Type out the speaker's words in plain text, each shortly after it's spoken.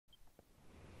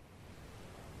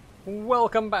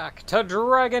Welcome back to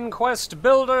Dragon Quest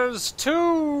Builders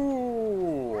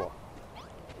 2!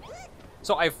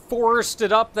 So I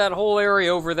forested up that whole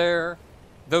area over there.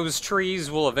 Those trees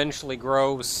will eventually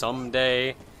grow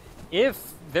someday.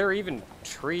 If they're even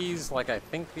trees, like I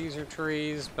think these are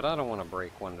trees, but I don't want to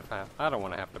break one to have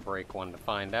to break one to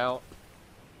find out.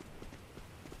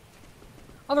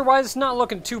 Otherwise, it's not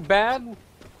looking too bad.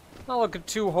 Not looking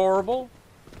too horrible.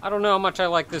 I don't know how much I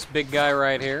like this big guy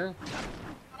right here.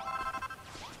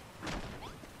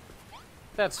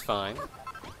 That's fine.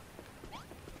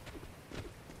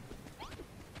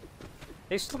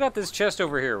 They still got this chest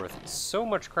over here with so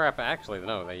much crap. Actually,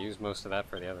 no, they used most of that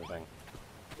for the other thing.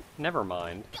 Never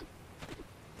mind.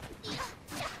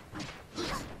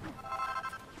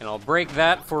 And I'll break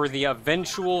that for the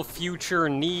eventual future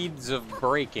needs of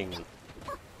breaking.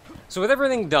 So with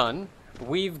everything done,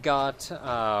 we've got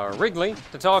Wrigley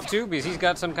to talk to because he's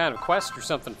got some kind of quest or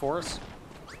something for us.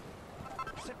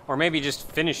 Or maybe just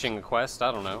finishing a quest,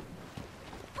 I don't know.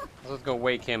 Let's go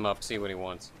wake him up, see what he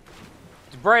wants.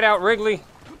 It's bright out, Wrigley.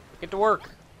 Get to work.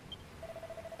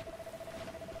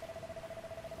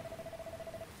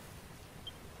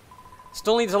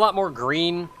 Still needs a lot more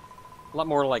green. A lot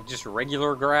more like just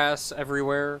regular grass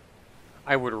everywhere.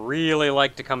 I would really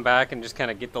like to come back and just kind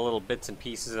of get the little bits and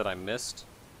pieces that I missed.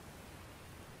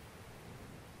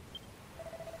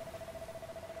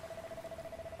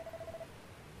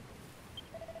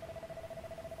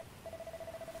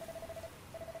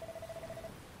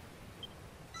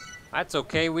 That's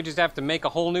okay, we just have to make a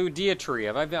whole new Dia tree.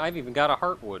 I've even got a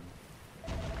heartwood.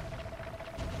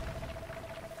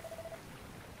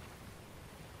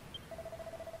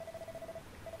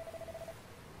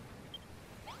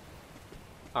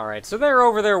 Alright, so they're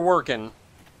over there working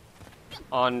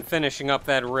on finishing up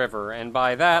that river, and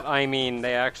by that I mean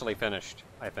they actually finished,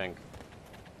 I think.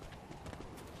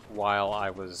 While I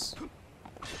was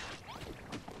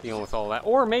dealing with all that.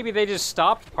 Or maybe they just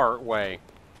stopped part way.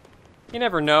 You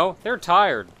never know. They're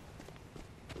tired.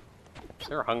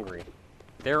 They're hungry.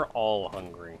 They're all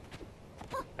hungry.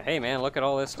 Hey man, look at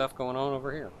all this stuff going on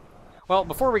over here. Well,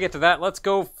 before we get to that, let's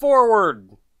go forward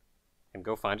and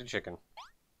go find a chicken.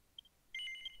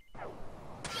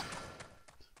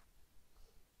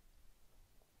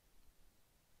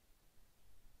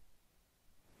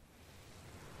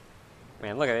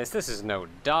 Man, look at this. This is no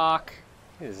dock.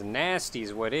 It is nasty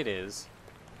is what it is.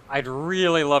 I'd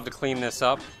really love to clean this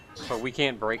up, but we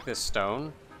can't break this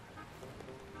stone.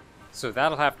 So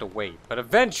that'll have to wait. But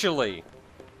eventually,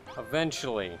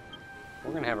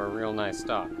 we're gonna have a real nice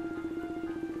dock.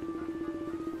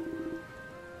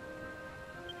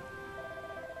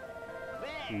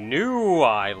 New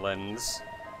islands?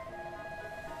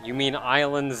 You mean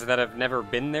islands that have never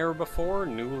been there before?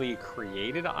 Newly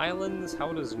created islands?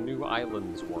 How does new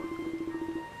islands work?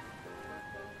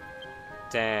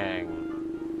 Dang.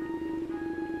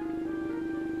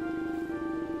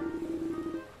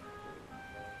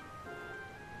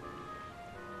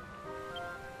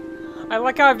 I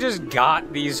like how I've just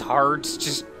got these hearts,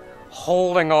 just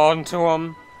holding on to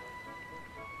them.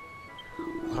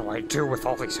 What do I do with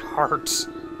all these hearts?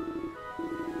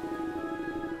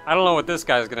 I don't know what this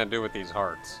guy's gonna do with these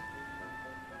hearts.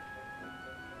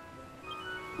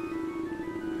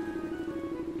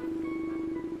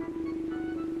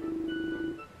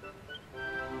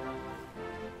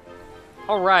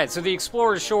 Alright, so the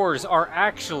Explorer's Shores are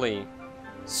actually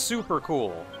super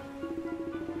cool.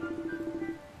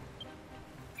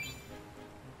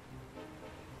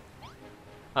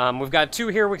 We've got 2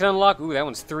 here we can unlock. Ooh, that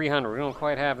one's 300. We don't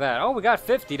quite have that. Oh, we got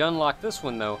 50 to unlock this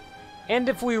one, though. And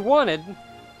if we wanted,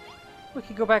 we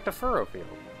could go back to Furrowfield.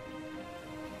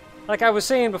 Like I was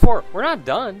saying before, we're not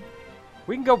done.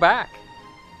 We can go back.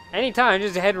 Anytime,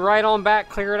 just head right on back,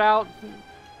 clear it out.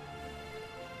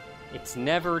 It's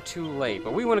never too late.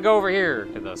 But we want to go over here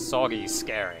to the Soggy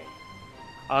Scary.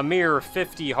 A mere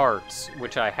 50 hearts,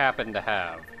 which I happen to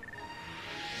have.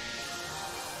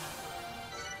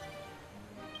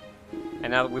 And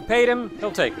now that we paid him,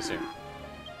 he'll take us here.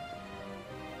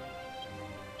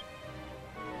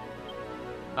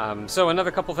 So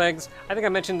another couple things. I think I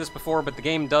mentioned this before, but the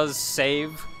game does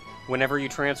save whenever you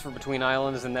transfer between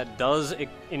islands, and that does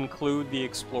include the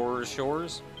Explorer's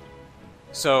Shores.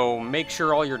 So make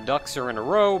sure all your ducks are in a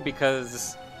row,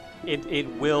 because it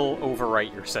will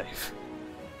overwrite your save.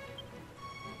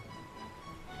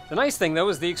 The nice thing, though,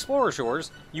 is the Explorer's Shores,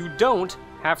 you don't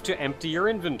have to empty your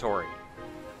inventory.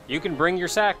 You can bring your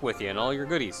sack with you and all your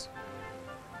goodies.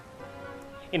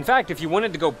 In fact, if you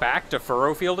wanted to go back to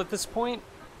Furrowfield at this point,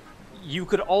 you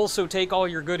could also take all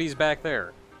your goodies back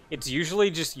there. It's usually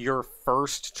just your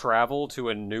first travel to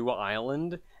a new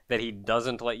island that he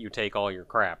doesn't let you take all your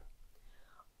crap.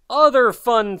 Other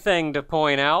fun thing to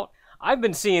point out, I've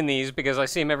been seeing these because I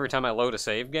see them every time I load a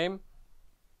save game,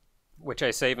 which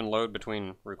I save and load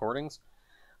between recordings,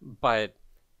 but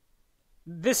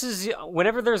this is,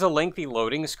 whenever there's a lengthy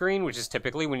loading screen, which is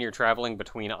typically when you're traveling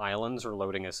between islands or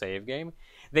loading a save game,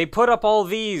 they put up all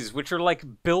these, which are like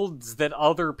builds that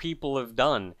other people have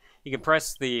done. You can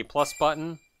press the plus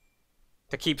button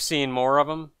to keep seeing more of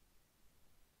them.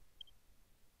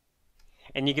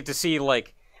 And you get to see,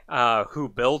 like, who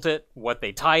built it, what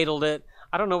they titled it.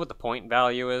 I don't know what the point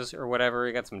value is or whatever.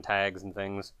 You got some tags and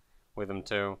things with them,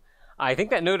 too. I think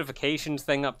that notifications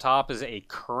thing up top is a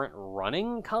current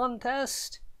running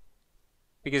contest,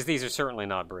 because these are certainly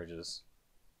not bridges.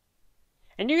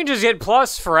 And you can just hit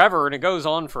plus forever, and it goes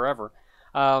on forever.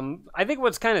 I think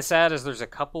what's kind of sad is there's a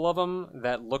couple of them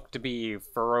that look to be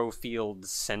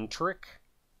Furrowfield-centric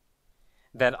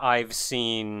that I've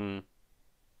seen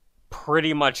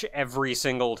pretty much every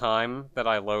single time that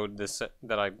I load the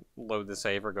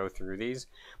save or go through these.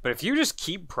 But if you just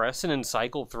keep pressing and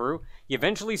cycle through, you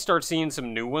eventually start seeing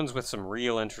some new ones with some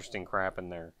real interesting crap in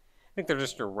there. I think they're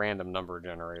just a random number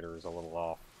generator is a little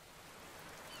off.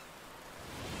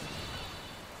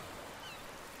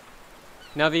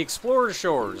 Now the Explorer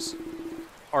Shores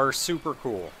are super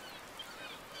cool.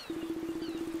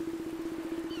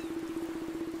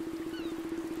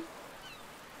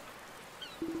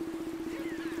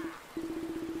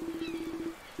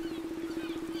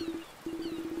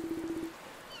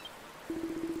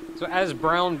 So as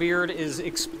Brownbeard is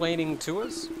explaining to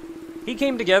us, he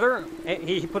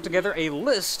put together a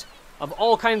list of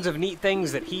all kinds of neat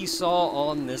things that he saw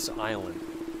on this island.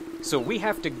 So we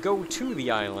have to go to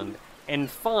the island and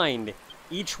find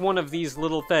each one of these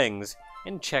little things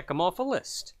and check them off a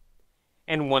list.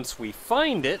 And once we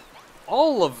find it,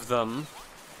 all of them,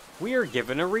 we are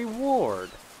given a reward.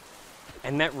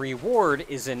 And that reward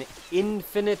is an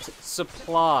infinite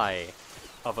supply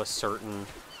of a certain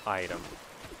item.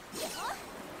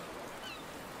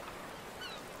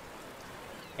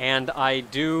 And I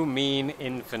do mean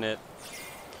infinite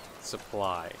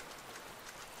supply.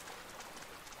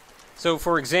 So,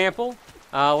 for example,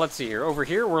 let's see here. Over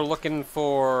here, we're looking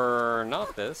for...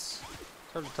 not this.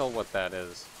 It's hard to tell what that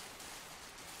is.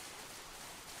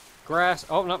 Grass.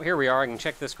 Oh, no, here we are. I can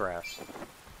check this grass.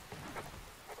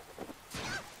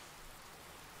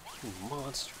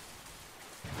 Monster.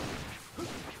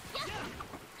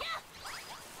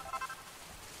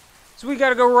 So we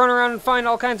gotta go run around and find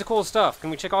all kinds of cool stuff.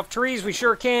 Can we check off trees? We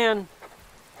sure can.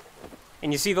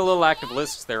 And you see the little active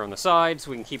lists there on the side, so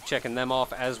we can keep checking them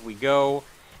off as we go.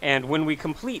 And when we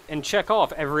complete and check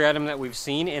off every item that we've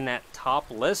seen in that top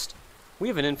list, we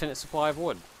have an infinite supply of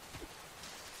wood.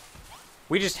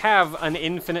 We just have an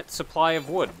infinite supply of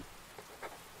wood.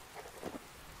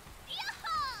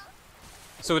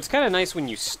 So it's kind of nice when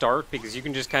you start, because you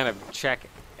can just kind of check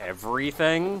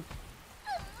everything.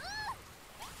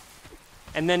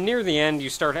 And then near the end, you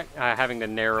start having to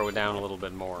narrow it down a little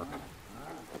bit more.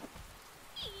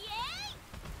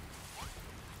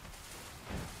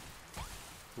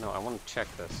 No, I want to check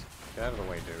this. Get out of the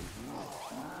way, dude.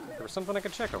 There was something I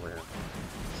could check over here.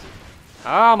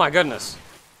 Oh my goodness!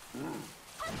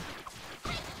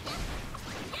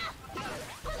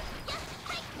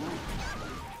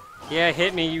 Yeah,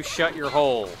 hit me, you shut your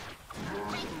hole.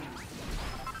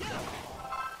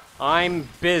 I'm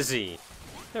busy.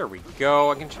 There we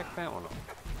go, I can check that one off.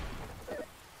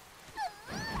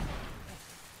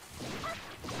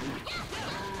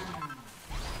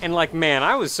 And like, man,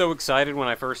 I was so excited when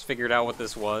I first figured out what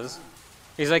this was.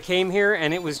 Because I came here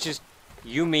and it was just,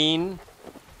 you mean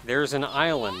there's an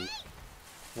island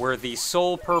where the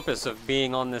sole purpose of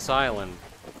being on this island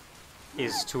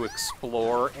is to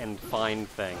explore and find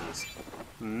things.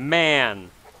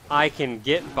 Man, I can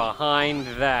get behind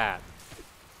that.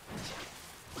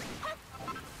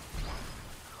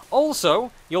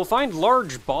 Also, you'll find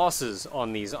large bosses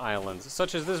on these islands,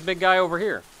 such as this big guy over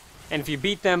here. And if you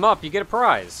beat them up, you get a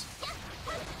prize.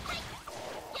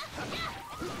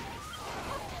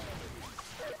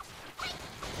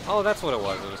 Oh, that's what it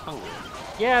was. It was hungry.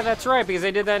 Yeah, that's right, because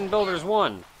they did that in Builders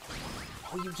 1.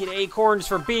 Oh, you get acorns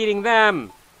for beating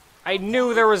them! I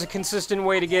knew there was a consistent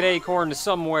way to get acorns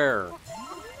somewhere.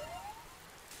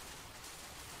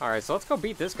 Alright, so let's go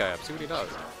beat this guy up, see what he does.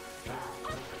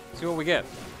 See what we get.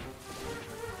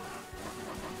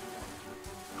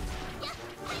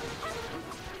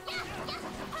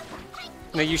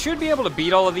 Now, you should be able to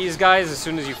beat all of these guys as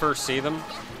soon as you first see them.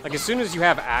 Like, as soon as you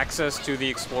have access to the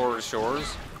Explorer's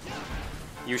Shores,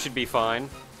 you should be fine.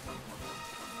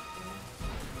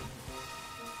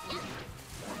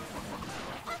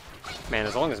 Man,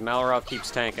 as long as Malroth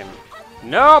keeps tanking.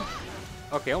 Nope!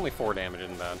 Okay, only 4 damage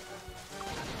isn't bad.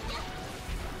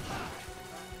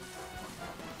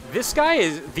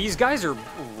 These guys are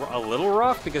a little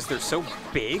rough because they're so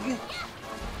big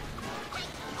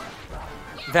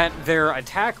that their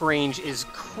attack range is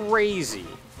crazy.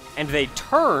 And they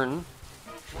turn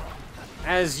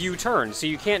as you turn, so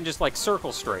you can't just, like,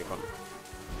 circle strafe them.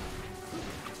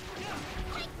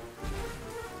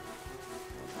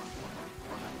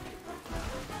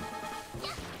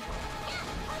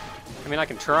 I mean, I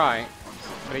can try,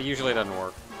 but it usually doesn't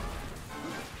work.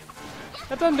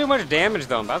 That doesn't do much damage,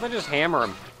 though. I'm about to just hammer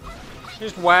him.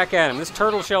 Just whack at him. This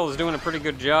turtle shell is doing a pretty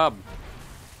good job.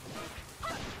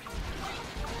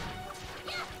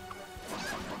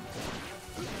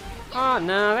 Oh,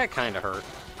 no, that kind of hurt.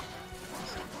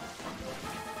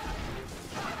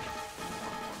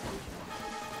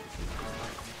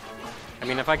 I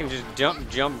mean, if I can just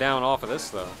jump down off of this,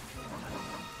 though.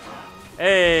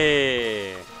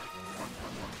 Hey!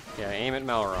 Yeah, aim at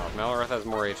Malroth. Malroth has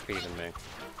more HP than me.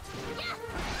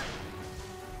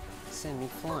 Send me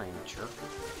flying, jerk.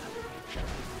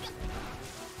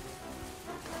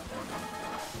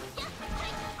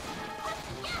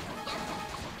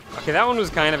 Okay, that one was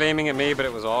kind of aiming at me, but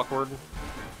it was awkward.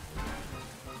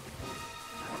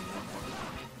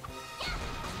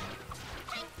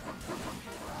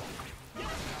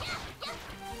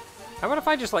 How about if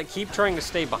I just, like, keep trying to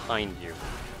stay behind you?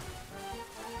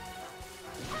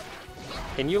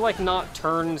 Can you, like, not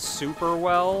turn super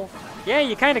well? Yeah,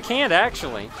 you kind of can't,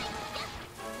 actually.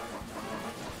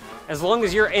 As long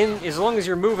as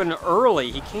you're moving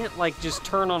early, he can't, like, just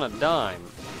turn on a dime.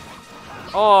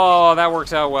 Oh, that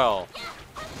works out well.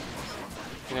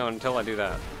 You know, until I do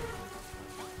that.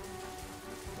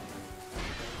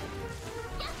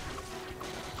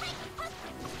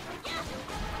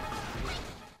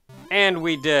 And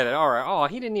we did it. Alright. Oh,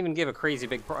 he didn't even give a crazy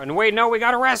big... And wait, no, we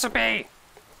got a recipe!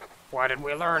 What did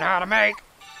we learn how to make?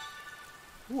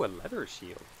 Ooh, a leather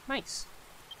shield. Nice.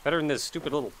 Better than this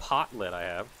stupid little pot lid I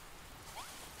have.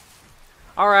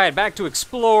 Alright, back to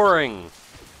exploring.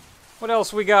 What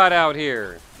else we got out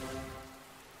here?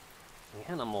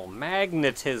 Animal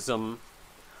magnetism.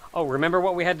 Oh, remember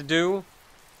what we had to do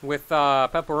with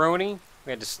pepperoni? We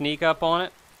had to sneak up on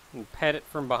it and pet it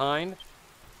from behind.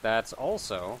 That's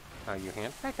also how you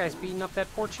handle... That guy's beating up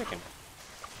that poor chicken.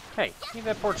 Hey, leave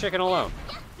that poor chicken alone.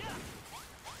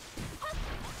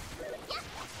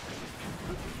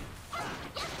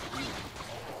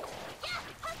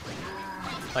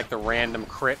 Like the random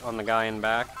crit on the guy in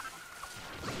back.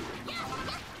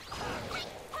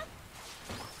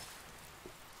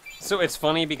 So it's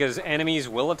funny because enemies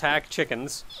will attack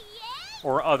chickens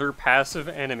or other passive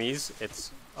enemies.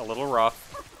 It's a little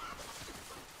rough.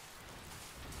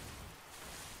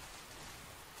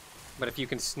 But if you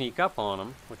can sneak up on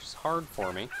them, which is hard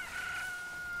for me,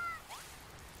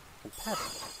 and pet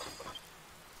them.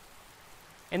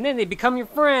 And then they become your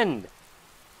friend.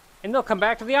 And they'll come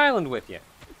back to the island with you.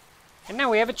 And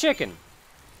now we have a chicken.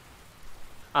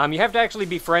 You have to actually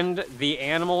befriend the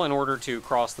animal in order to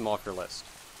cross them off your list.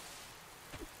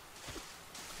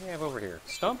 What do we have over here?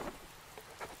 Stump?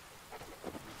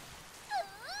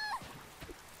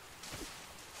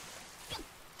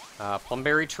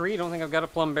 Plumberry tree? Don't think I've got a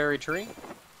plumberry tree.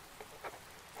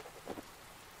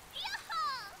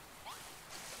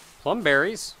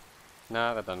 Plumberries?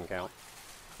 Nah, that doesn't count.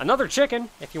 Another chicken,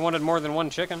 if you wanted more than one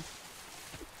chicken.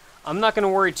 I'm not going to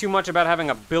worry too much about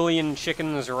having a billion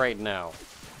chickens right now.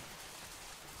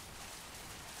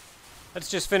 Let's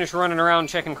just finish running around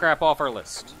checking crap off our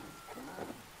list.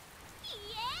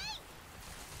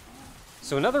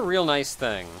 So another real nice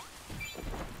thing.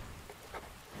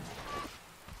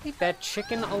 Leave that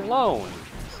chicken alone.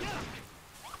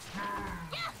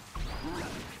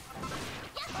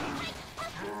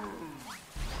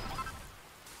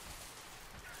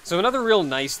 So another real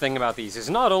nice thing about these is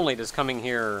not only does coming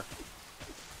here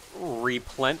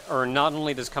not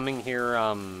only does coming here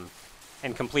and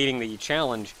completing the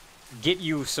challenge get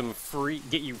you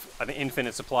an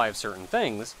infinite supply of certain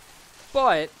things,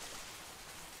 but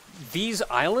these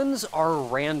islands are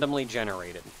randomly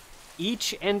generated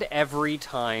each and every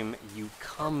time you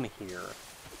come here.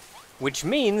 Which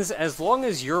means, as long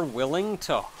as you're willing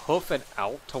to hoof it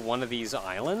out to one of these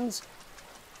islands,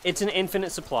 it's an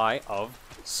infinite supply of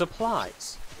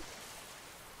supplies.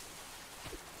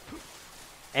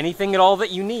 Anything at all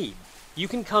that you need. You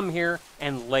can come here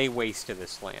and lay waste to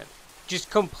this land.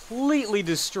 Just completely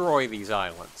destroy these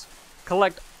islands.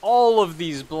 Collect all of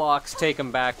these blocks, take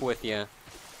them back with you.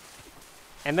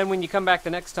 And then when you come back the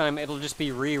next time, it'll just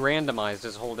be re-randomized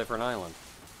as a whole different island.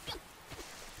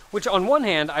 Which, on one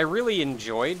hand, I really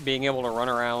enjoyed being able to run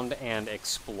around and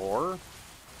explore.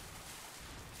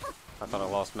 I thought I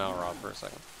lost Malrod for a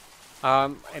second.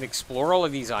 And explore all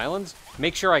of these islands.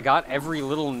 Make sure I got every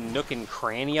little nook and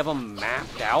cranny of them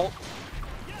mapped out.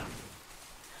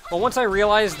 Well, once I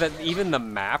realized that even the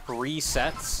map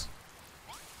resets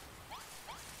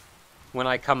when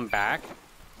I come back,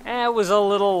 I was a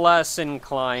little less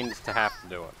inclined to have to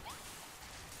do it.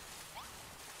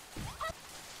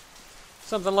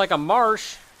 Something like a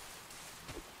marsh.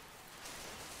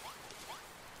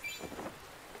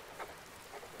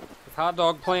 With hot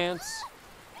dog plants.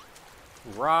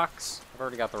 And rocks. I've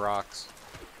already got the rocks.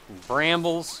 And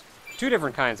brambles. 2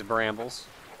 different kinds of brambles.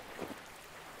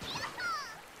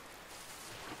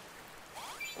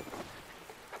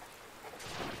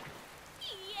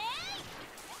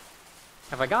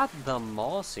 Have I got the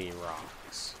mossy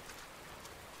rocks?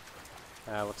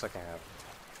 Looks like I have.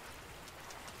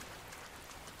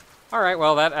 Alright,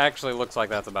 well, that actually looks like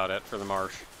that's about it for the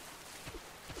marsh.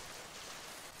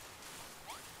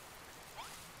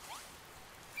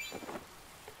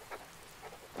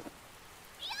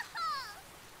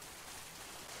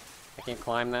 I can't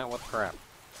climb that? What the crap?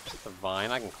 The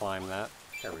vine, I can climb that.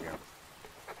 There we go.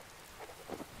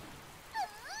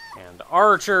 And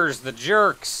archers, the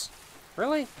jerks!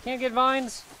 Really? Can't get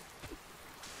vines?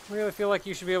 I really feel like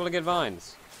you should be able to get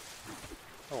vines.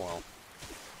 Oh well.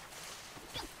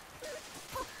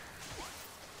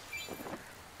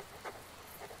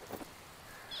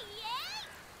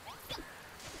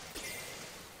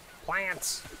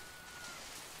 Plants!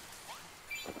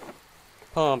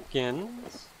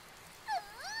 Pumpkins.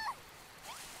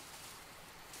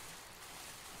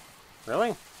 Really?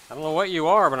 I don't know what you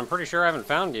are, but I'm pretty sure I haven't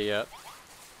found you yet.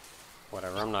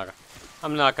 Whatever, I'm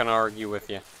not gonna argue with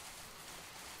you.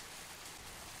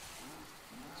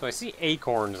 So I see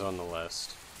acorns on the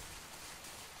list.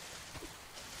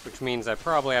 Which means I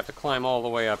probably have to climb all the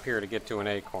way up here to get to an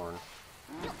acorn.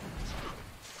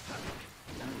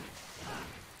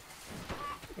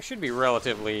 It should be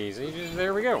relatively easy. Just,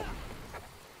 there we go.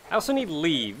 I also need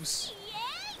leaves.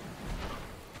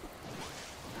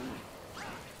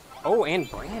 Oh, and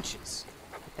branches.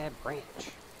 Look at that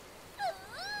branch.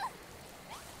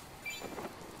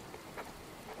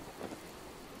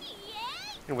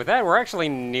 And with that, we're actually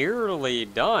nearly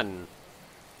done.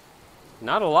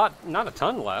 Not a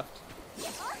ton left.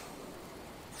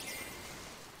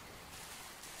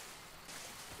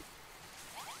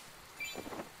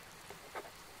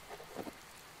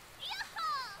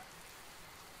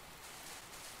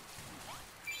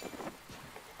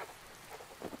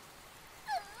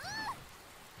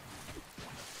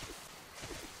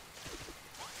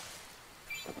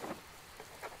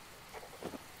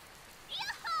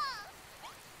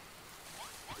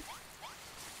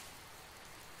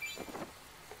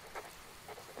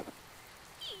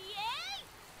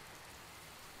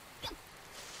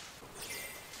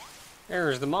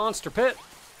 There's the monster pit.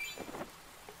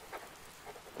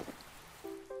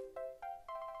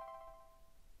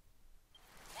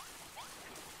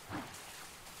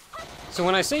 So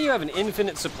when I say you have an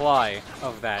infinite supply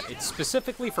of that, it's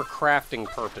specifically for crafting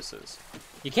purposes.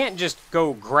 You can't just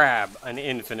go grab an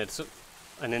infinite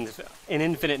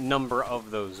number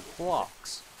of those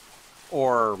blocks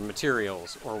or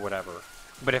materials or whatever.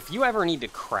 But if you ever need to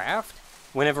craft,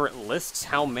 whenever it lists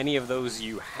how many of those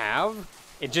you have,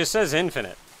 it just says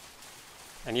infinite,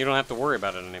 and you don't have to worry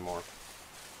about it anymore.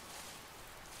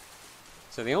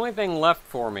 So the only thing left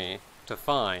for me to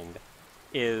find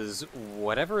is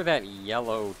whatever that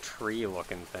yellow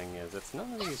tree-looking thing is. It's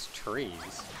none of these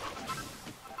trees.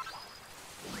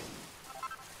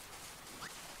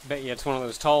 Bet you it's one of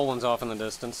those tall ones off in the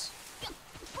distance.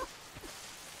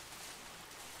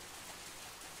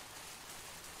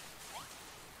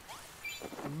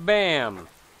 Bam!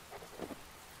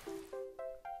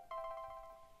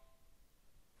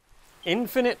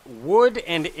 Infinite wood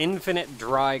and infinite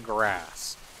dry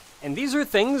grass. And these are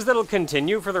things that'll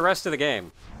continue for the rest of the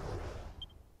game.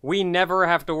 We never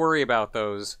have to worry about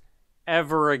those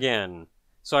ever again.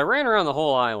 So I ran around the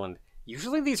whole island.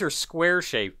 Usually these are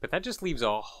square-shaped, but that just leaves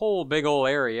a whole big ol'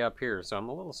 area up here, so I'm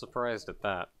a little surprised at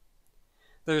that.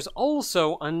 There's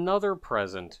also another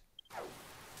present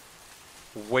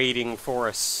waiting for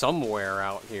us somewhere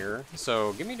out here,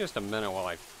 so give me just a minute while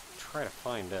I try to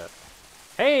find it.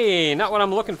 Hey, not what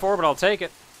I'm looking for, but I'll take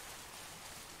it.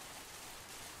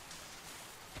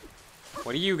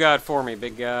 What do you got for me,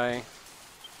 big guy?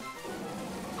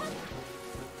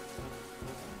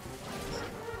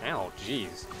 Ow,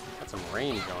 jeez. Got some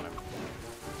range on him.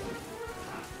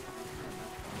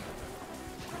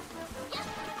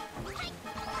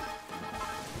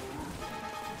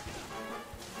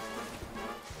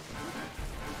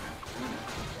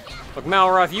 Look,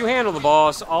 Malroth, you handle the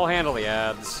boss. I'll handle the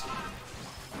ads.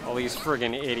 All these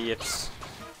friggin' idiots.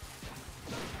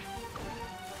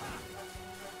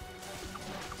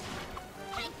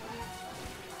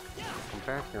 Come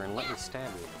back here and let me stab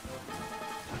you.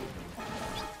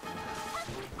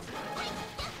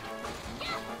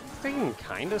 They can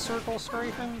kinda circle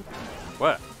strafing?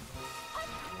 What?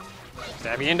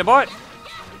 Stab you in the butt!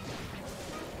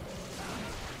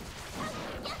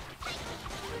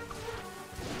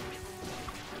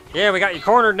 Yeah, we got you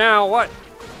cornered now, what?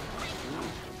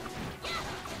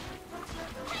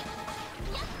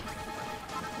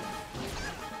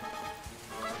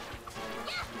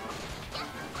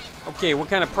 Okay, what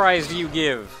kind of prize do you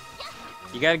give?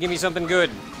 You gotta give me something good.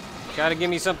 Gotta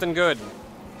give me something good.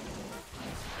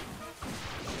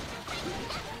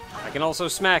 I can also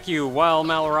smack you while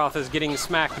Malroth is getting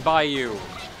smacked by you.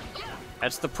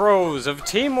 That's the pros of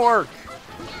teamwork!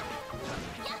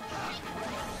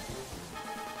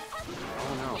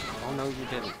 Oh no. Oh no, you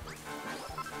didn't.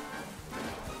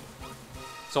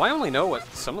 So I only know what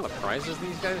some of the prizes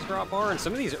these guys drop are, and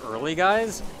some of these early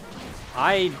guys,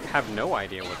 I have no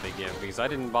idea what they give, because I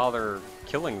didn't bother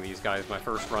killing these guys my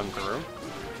first run through.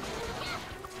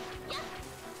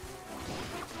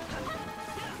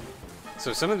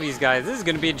 So some of these guys, this is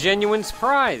going to be a genuine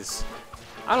surprise.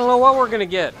 I don't know what we're going to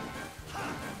get.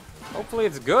 Hopefully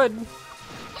it's good.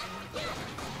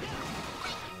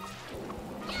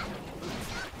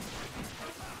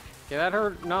 Yeah, that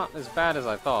hurt not as bad as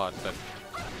I thought, but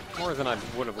more than I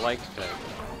would have liked to.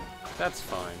 That's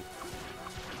fine.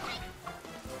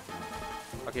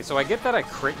 Okay, so I get that I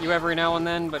crit you every now and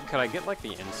then, but could I get, like, the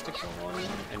insta-kill on you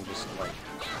and just, like,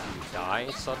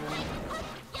 die suddenly?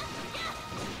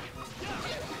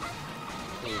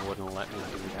 He wouldn't let me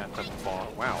do that to the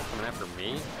ball. Wow, coming after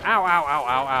me? Ow, ow, ow,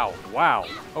 ow, ow. Wow.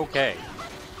 Okay.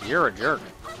 You're a jerk,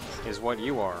 is what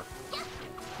you are.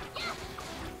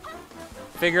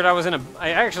 Figured I was in a...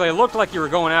 Actually, it looked like you were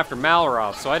going after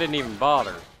Malroth, so I didn't even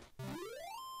bother.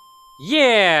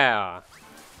 Yeah!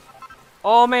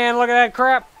 Oh man, look at that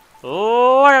crap!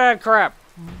 Look at that crap!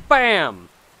 Bam!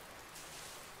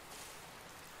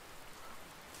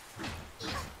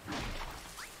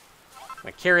 I'm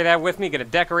gonna carry that with me, gonna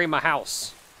decorate my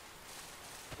house.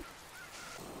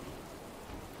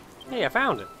 Hey, I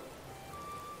found it.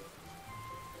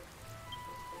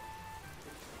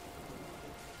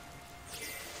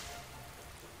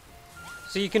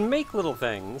 So you can make little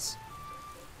things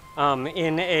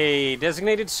in a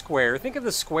designated square. Think of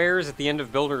the squares at the end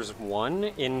of Builders 1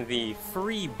 in the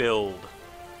free build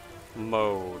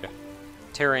mode,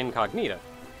 Terra Incognita,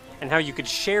 and how you could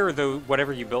share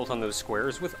whatever you built on those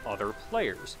squares with other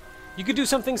players. You could do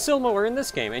something similar in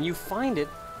this game, and you find it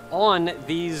on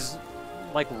these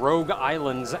like rogue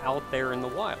islands out there in the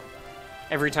wild.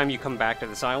 Every time you come back to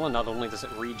this island, not only does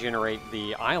it regenerate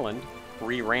the island,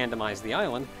 re-randomize the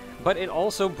island, but it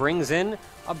also brings in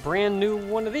a brand new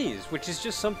one of these, which is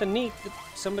just something neat that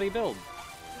somebody built.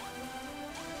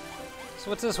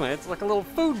 So what's this one? It's like a little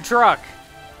food truck.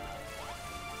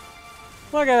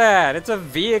 Look at that. It's a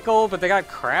vehicle, but they got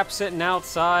crap sitting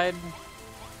outside.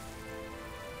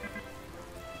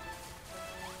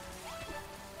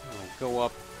 Go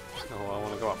up. Oh, I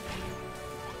want to go up.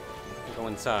 Go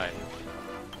inside.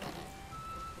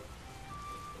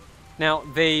 Now,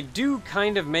 they do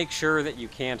kind of make sure that you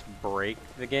can't break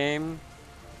the game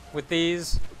with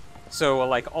these. So,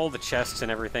 like, all the chests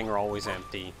and everything are always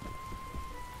empty.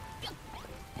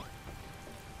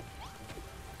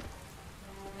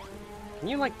 Can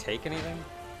you, like, take anything?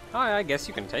 Oh, I guess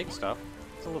you can take stuff.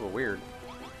 It's a little weird.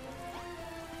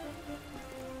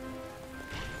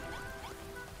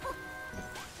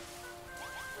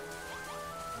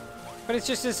 But it's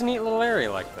just this neat little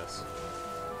area like this.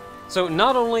 So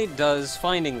not only does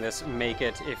finding this make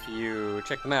it, if you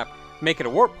check the map, make it a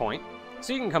warp point,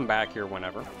 so you can come back here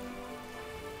whenever,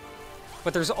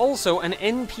 but there's also an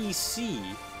NPC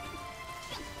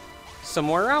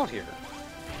somewhere out here.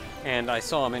 And I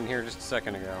saw him in here just a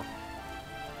second ago.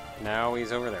 Now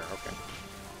he's over there, okay.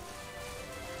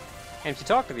 And if you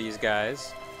talk to these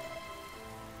guys,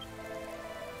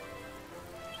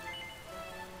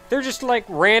 they're just like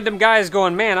random guys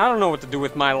going, man, I don't know what to do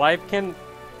with my life.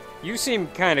 You seem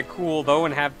kind of cool, though,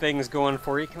 and have things going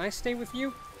for you. Can I stay with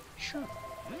you? Sure.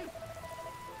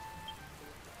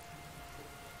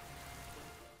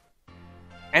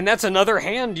 And that's another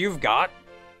hand you've got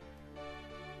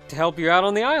to help you out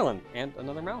on the island. And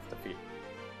another mouth to feed.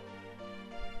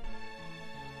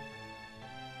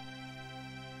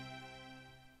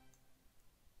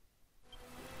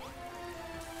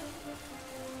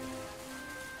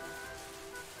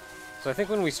 So I think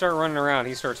when we start running around,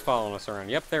 he starts following us around.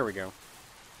 Yep, there we go.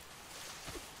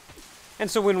 And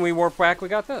so when we warp back, we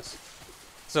got this.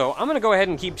 So I'm going to go ahead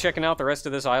and keep checking out the rest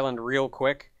of this island real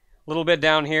quick. A little bit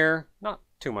down here, not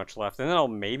too much left. And then I'll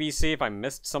maybe see if I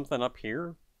missed something up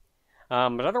here.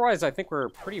 But otherwise, I think we're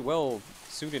pretty well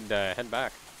suited to head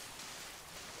back.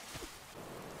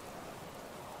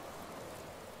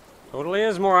 Totally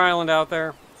is more island out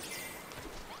there.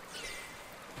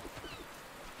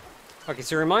 Okay,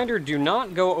 so reminder, do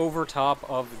not go over top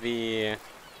of the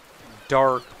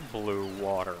dark blue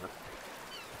water.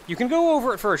 You can go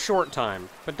over it for a short time,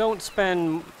 but don't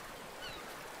spend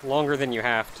longer than you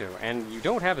have to. And you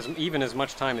don't have even as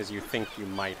much time as you think you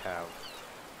might have.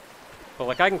 But,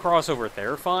 like, I can cross over it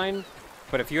there fine,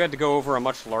 but if you had to go over a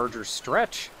much larger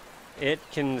stretch, it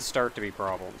can start to be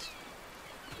problems.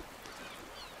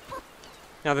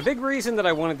 Now, the big reason that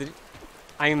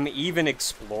I'm even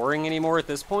exploring anymore at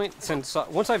this point, since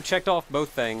once I've checked off both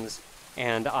things,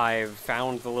 and I've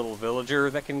found the little villager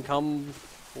that can come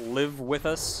live with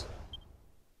us.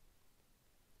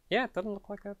 Yeah, it doesn't look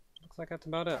like that. Looks like that's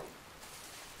about it.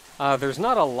 There's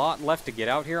not a lot left to get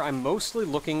out here. I'm mostly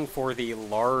looking for the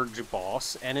large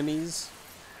boss enemies,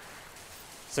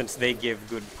 since they give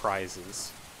good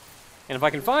prizes. And if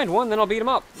I can find one, then I'll beat him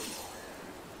up.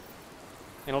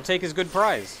 And I'll take his good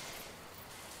prize.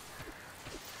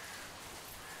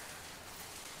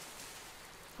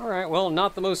 Alright, well,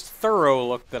 not the most thorough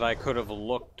look that I could have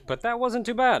looked, but that wasn't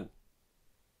too bad.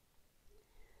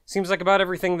 Seems like about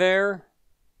everything there,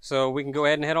 so we can go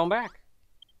ahead and head on back.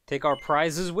 Take our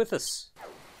prizes with us.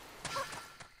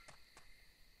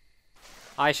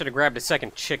 I should have grabbed a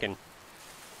second chicken.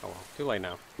 Oh well, too late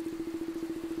now.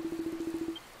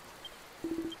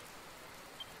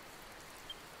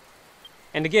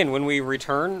 And again, when we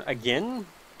return again,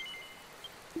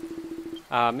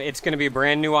 it's going to be a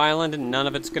brand new island, and none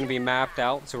of it's going to be mapped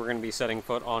out, so we're going to be setting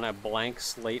foot on a blank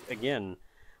slate again.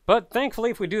 But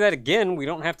thankfully, if we do that again, we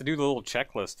don't have to do the little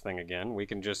checklist thing again. We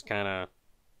can just kind of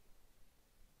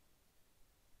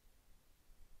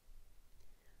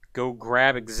go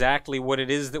grab exactly what it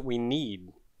is that we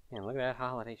need. Man, look at that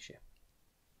holiday ship.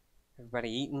 Everybody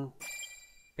eating.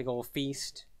 Big old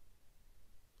feast.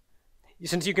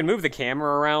 Since you can move the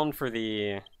camera around for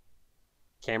the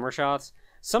camera shots,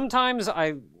 sometimes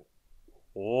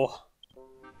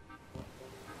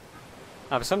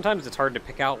sometimes it's hard to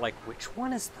pick out, like, which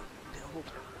one is the builder?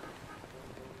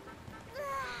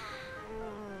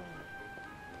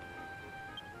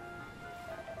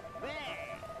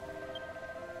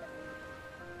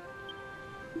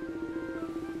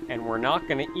 And we're not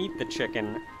going to eat the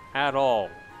chicken at all.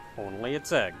 Only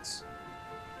its eggs.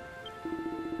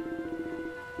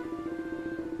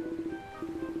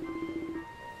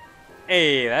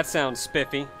 Hey, that sounds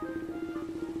spiffy.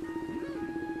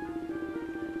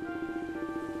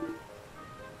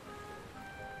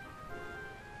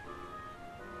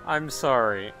 I'm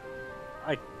sorry.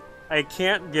 I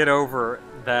can't get over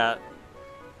that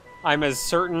I'm as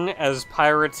certain as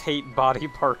pirates hate body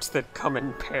parts that come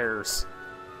in pairs.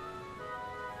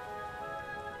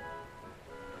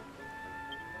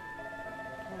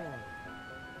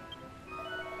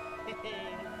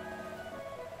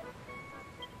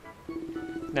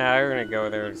 Nah, we're gonna go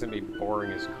there. It's gonna be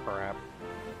boring as crap.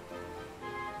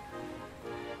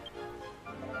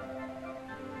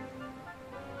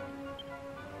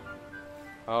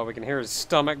 Oh, we can hear his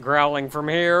stomach growling from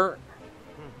here.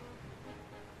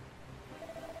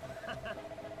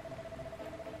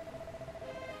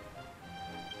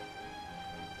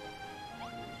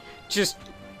 Just,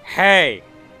 hey!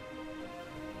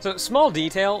 So, small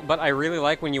detail, but I really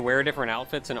like when you wear different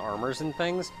outfits and armors and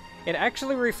things. It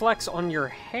actually reflects on your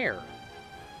hair.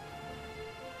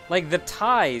 Like, the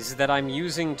ties that I'm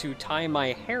using to tie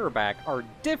my hair back are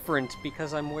different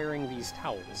because I'm wearing these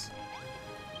towels.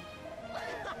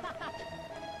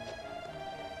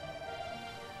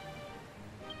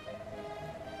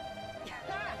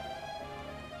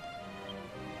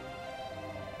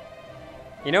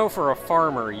 You know, for a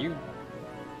farmer, you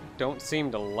don't seem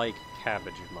to like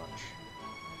cabbage much.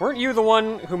 Weren't you the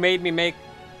one who made me make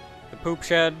the poop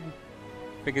shed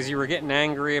because you were getting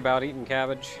angry about eating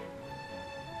cabbage?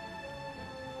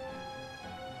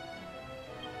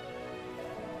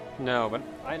 No, but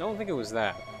I don't think it was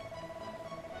that.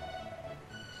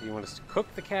 Do you want us to cook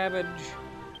the cabbage?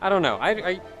 I don't know.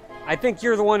 I think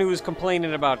you're the one who was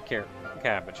complaining about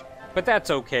cabbage. But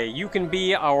that's okay. You can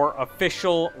be our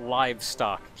official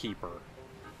livestock keeper.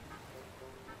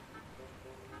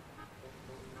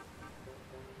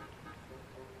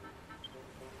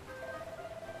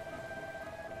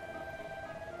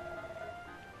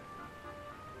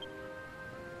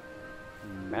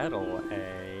 Metal,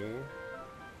 eh?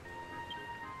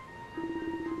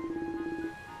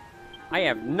 I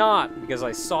have not, because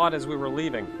I saw it as we were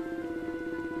leaving.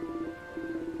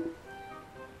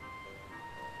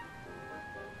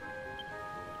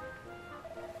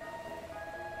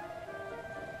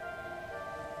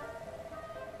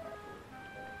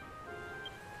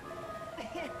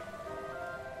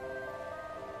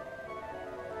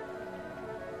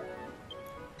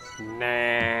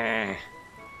 Nah.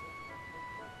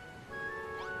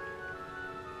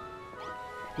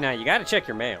 Now, you gotta check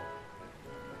your mail.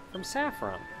 From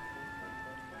Saffron.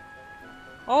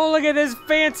 Oh, look at this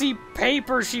fancy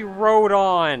paper she wrote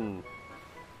on!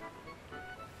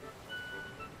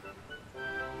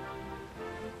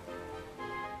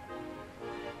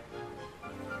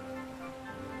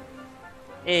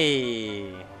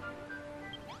 Hey.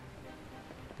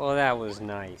 Well, that was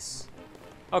nice.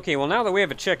 Okay, well now that we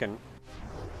have a chicken,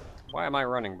 why am I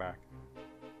running back?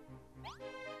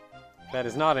 That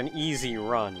is not an easy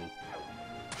run.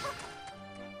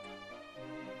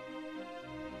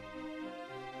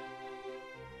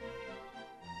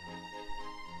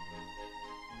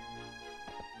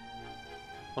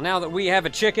 Well, now that we have a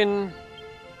chicken,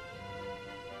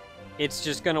 it's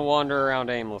just gonna wander around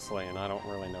aimlessly, and I don't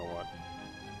really know what.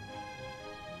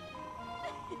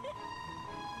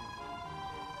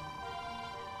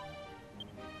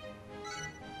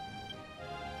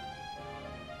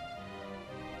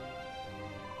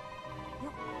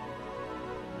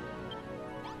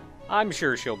 I'm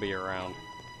sure she'll be around.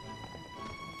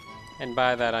 And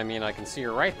by that I mean I can see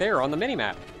her right there on the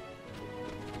minimap.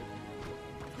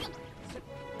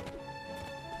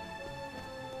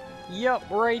 Yup,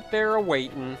 right there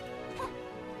awaiting.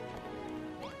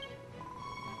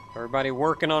 Everybody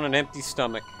working on an empty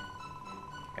stomach.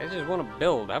 I just want to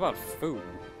build. How about food?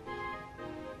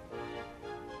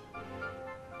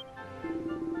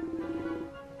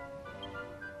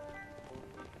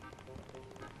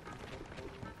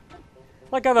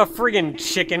 Like how the friggin'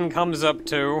 chicken comes up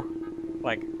too.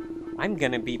 Like, I'm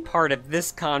gonna be part of this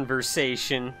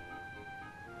conversation.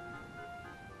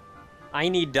 I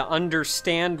need to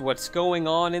understand what's going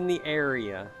on in the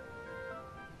area.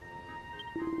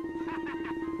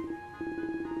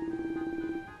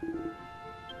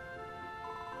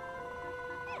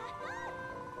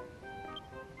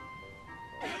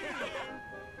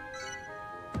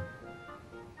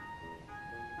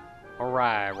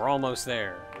 Alright, we're almost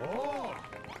there.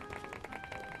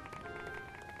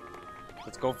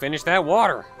 Let's go finish that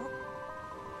water.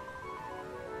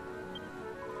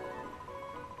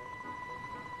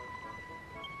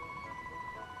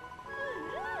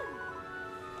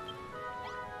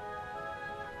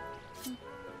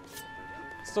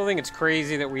 Still think it's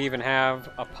crazy that we even have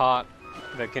a pot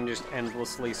that can just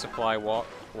endlessly supply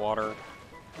water.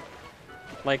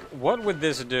 Like, what would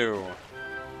this do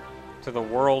to the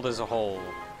world as a whole?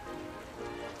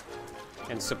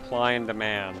 And supply and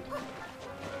demand.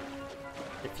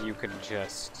 If you could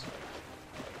just...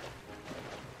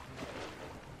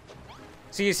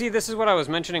 So you see, this is what I was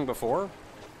mentioning before,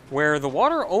 where the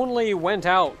water only went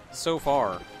out so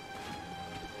far.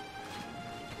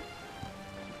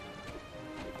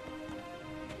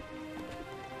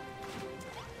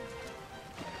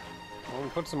 I'm gonna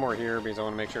put some more here because I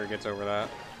want to make sure it gets over that.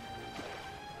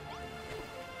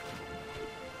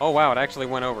 Oh wow, it actually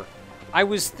went over. I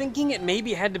was thinking it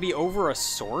maybe had to be over a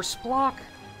source block,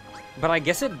 but I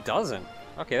guess it doesn't.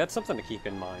 Okay, that's something to keep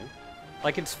in mind.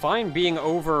 Like, it's fine being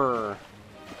over...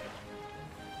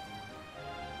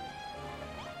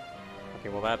 Okay,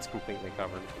 well that's completely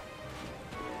covered.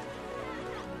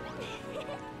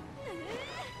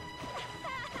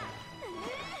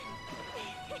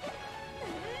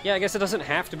 Yeah, I guess it doesn't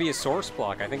have to be a source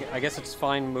block. I guess it's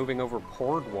fine moving over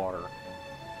poured water.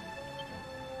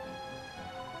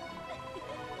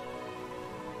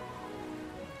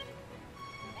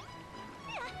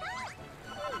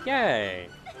 Yay!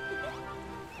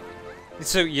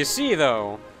 So you see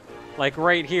though, like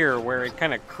right here where it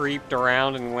kind of creeped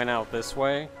around and went out this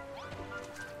way.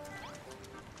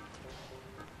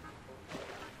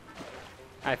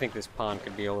 I think this pond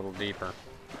could be a little deeper.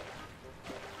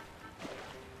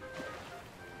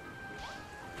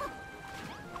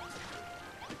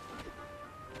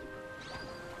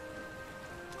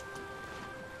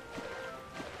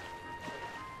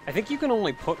 I think you can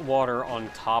only put water on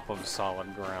top of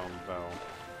solid ground, though.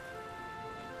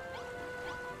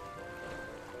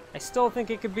 I still think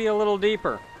it could be a little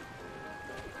deeper.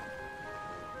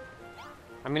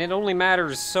 I mean, it only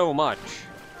matters so much.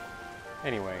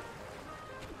 Anyway,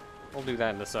 we'll do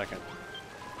that in a second.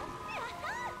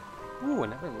 Ooh,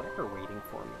 another letter waiting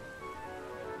for me.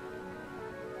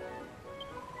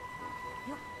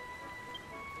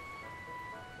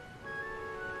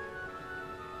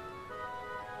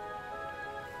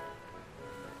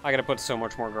 I gotta put so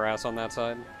much more grass on that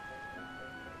side.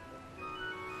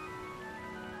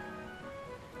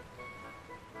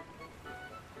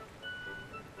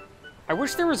 I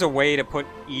wish there was a way to put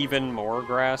even more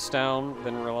grass down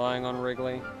than relying on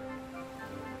Wrigley.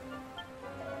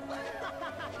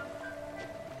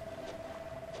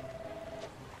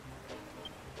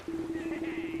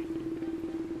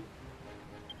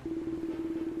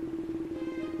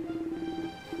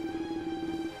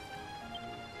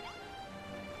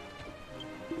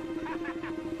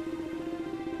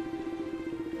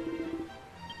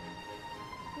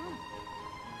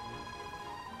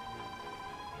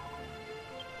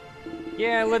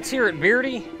 Yeah, let's hear it,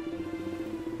 Beardy.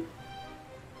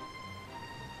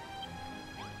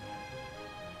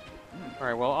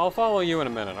 Alright, well, I'll follow you in a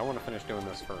minute. I want to finish doing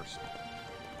this first.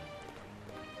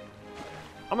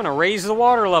 I'm gonna raise the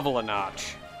water level a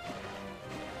notch.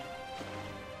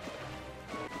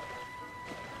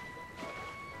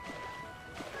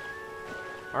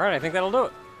 Alright, I think that'll do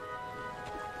it.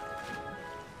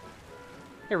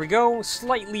 Here we go,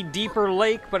 slightly deeper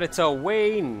lake, but it's a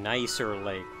way nicer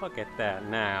lake. Look at that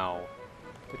now.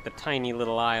 With the tiny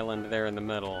little island there in the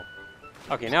middle.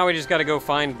 Okay, now we just gotta go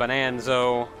find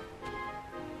Bonanzo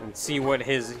and see what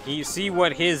his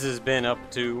has been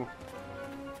up to.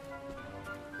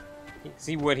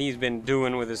 See what he's been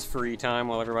doing with his free time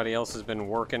while everybody else has been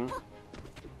working.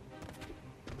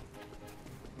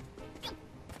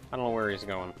 I don't know where he's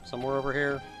going. Somewhere over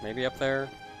here? Maybe up there?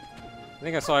 I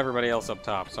think I saw everybody else up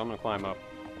top, so I'm gonna climb up.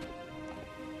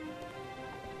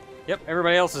 Yep,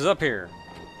 everybody else is up here.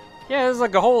 Yeah, this is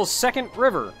like a whole second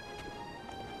river.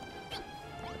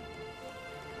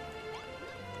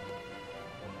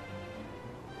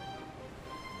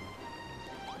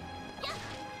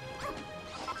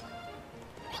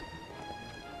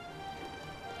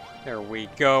 There we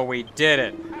go, we did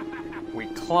it. We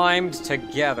climbed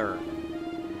together.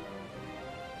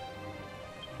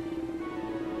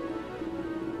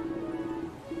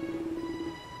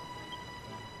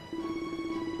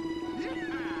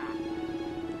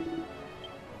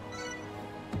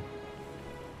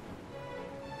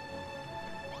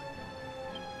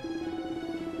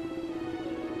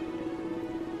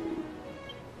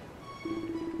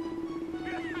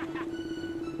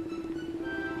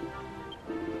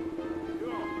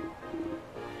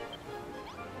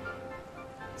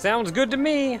 Sounds good to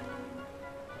me.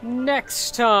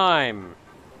 Next time.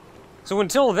 So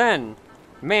until then,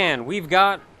 man, we've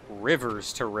got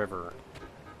rivers to river.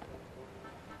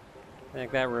 I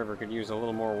think that river could use a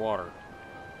little more water.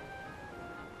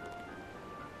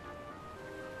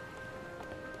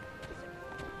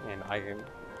 And I think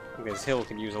this hill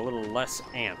could use a little less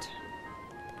ant.